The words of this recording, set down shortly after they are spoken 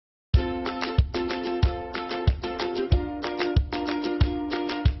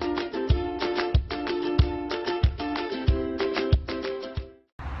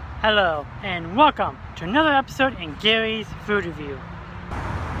Hello and welcome to another episode in Gary's Food Review.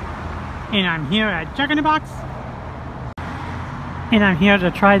 And I'm here at Jack in the Box. And I'm here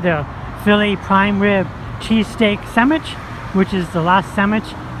to try the Philly prime rib cheesesteak sandwich, which is the last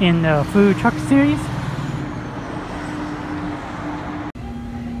sandwich in the food truck series.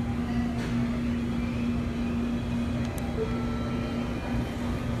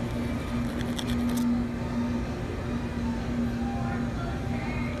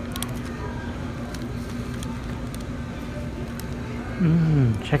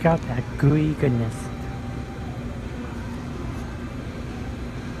 Check out that gooey goodness.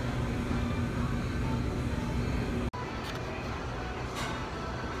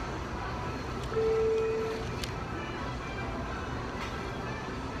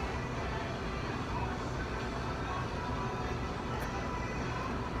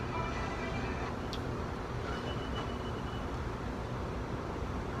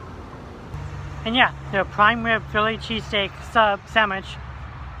 And yeah, the prime rib Philly cheesesteak sub sandwich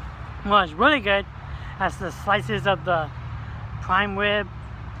was really good. Has the slices of the prime rib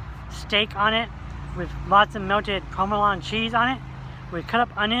steak on it with lots of melted provolone cheese on it, with cut up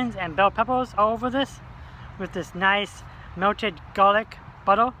onions and bell peppers all over this, with this nice melted garlic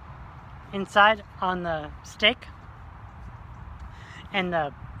butter inside on the steak. And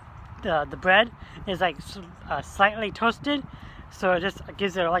the bread is like slightly toasted, so it just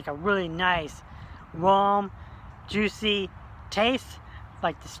gives it like a really nice warm juicy taste.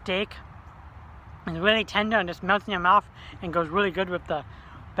 Like the steak is really tender and just melts in your mouth and goes really good with the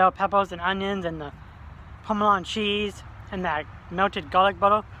bell peppers and onions, and the provolone cheese and that melted garlic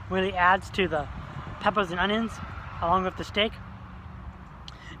butter really adds to the peppers and onions along with the steak.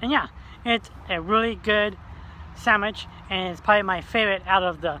 And yeah, it's a really good sandwich, and it's probably my favorite out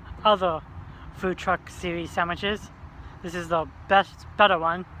of the other food truck series sandwiches. This is the better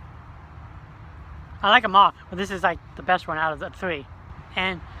one. I like them all, but this is like the best one out of the three.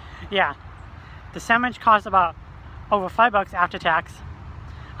 And yeah, the sandwich costs about over $5 after tax,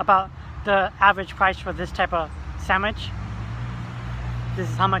 about the average price for this type of sandwich. This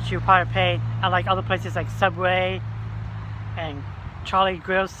is how much you probably pay at like other places like Subway and Charlie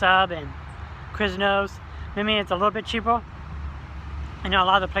Grill Sub and Quiznos. Maybe it's a little bit cheaper. I know a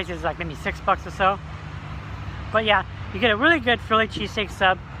lot of the places like maybe $6 or so. But yeah, you get a really good Philly cheesesteak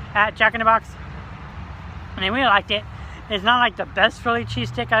sub at Jack in the Box, and I really liked it. It's not like the best Philly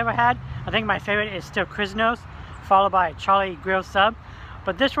cheesesteak I ever had. I think my favorite is still Quiznos, followed by Charlie Grill Sub.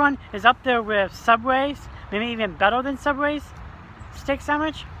 But this one is up there with Subway's, maybe even better than Subway's steak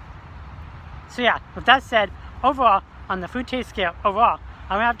sandwich. So yeah, with that said, overall, on the food taste scale, overall,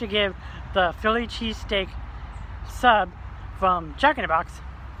 I'm gonna have to give the Philly cheesesteak sub from Jack in the Box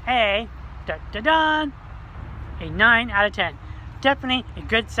a 9 out of 10. Definitely a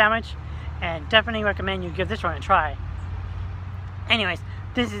good sandwich, and definitely recommend you give this one a try. Anyways,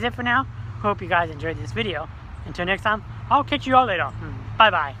 this is it for now. Hope you guys enjoyed this video. Until next time, I'll catch you all later. Bye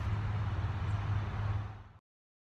bye.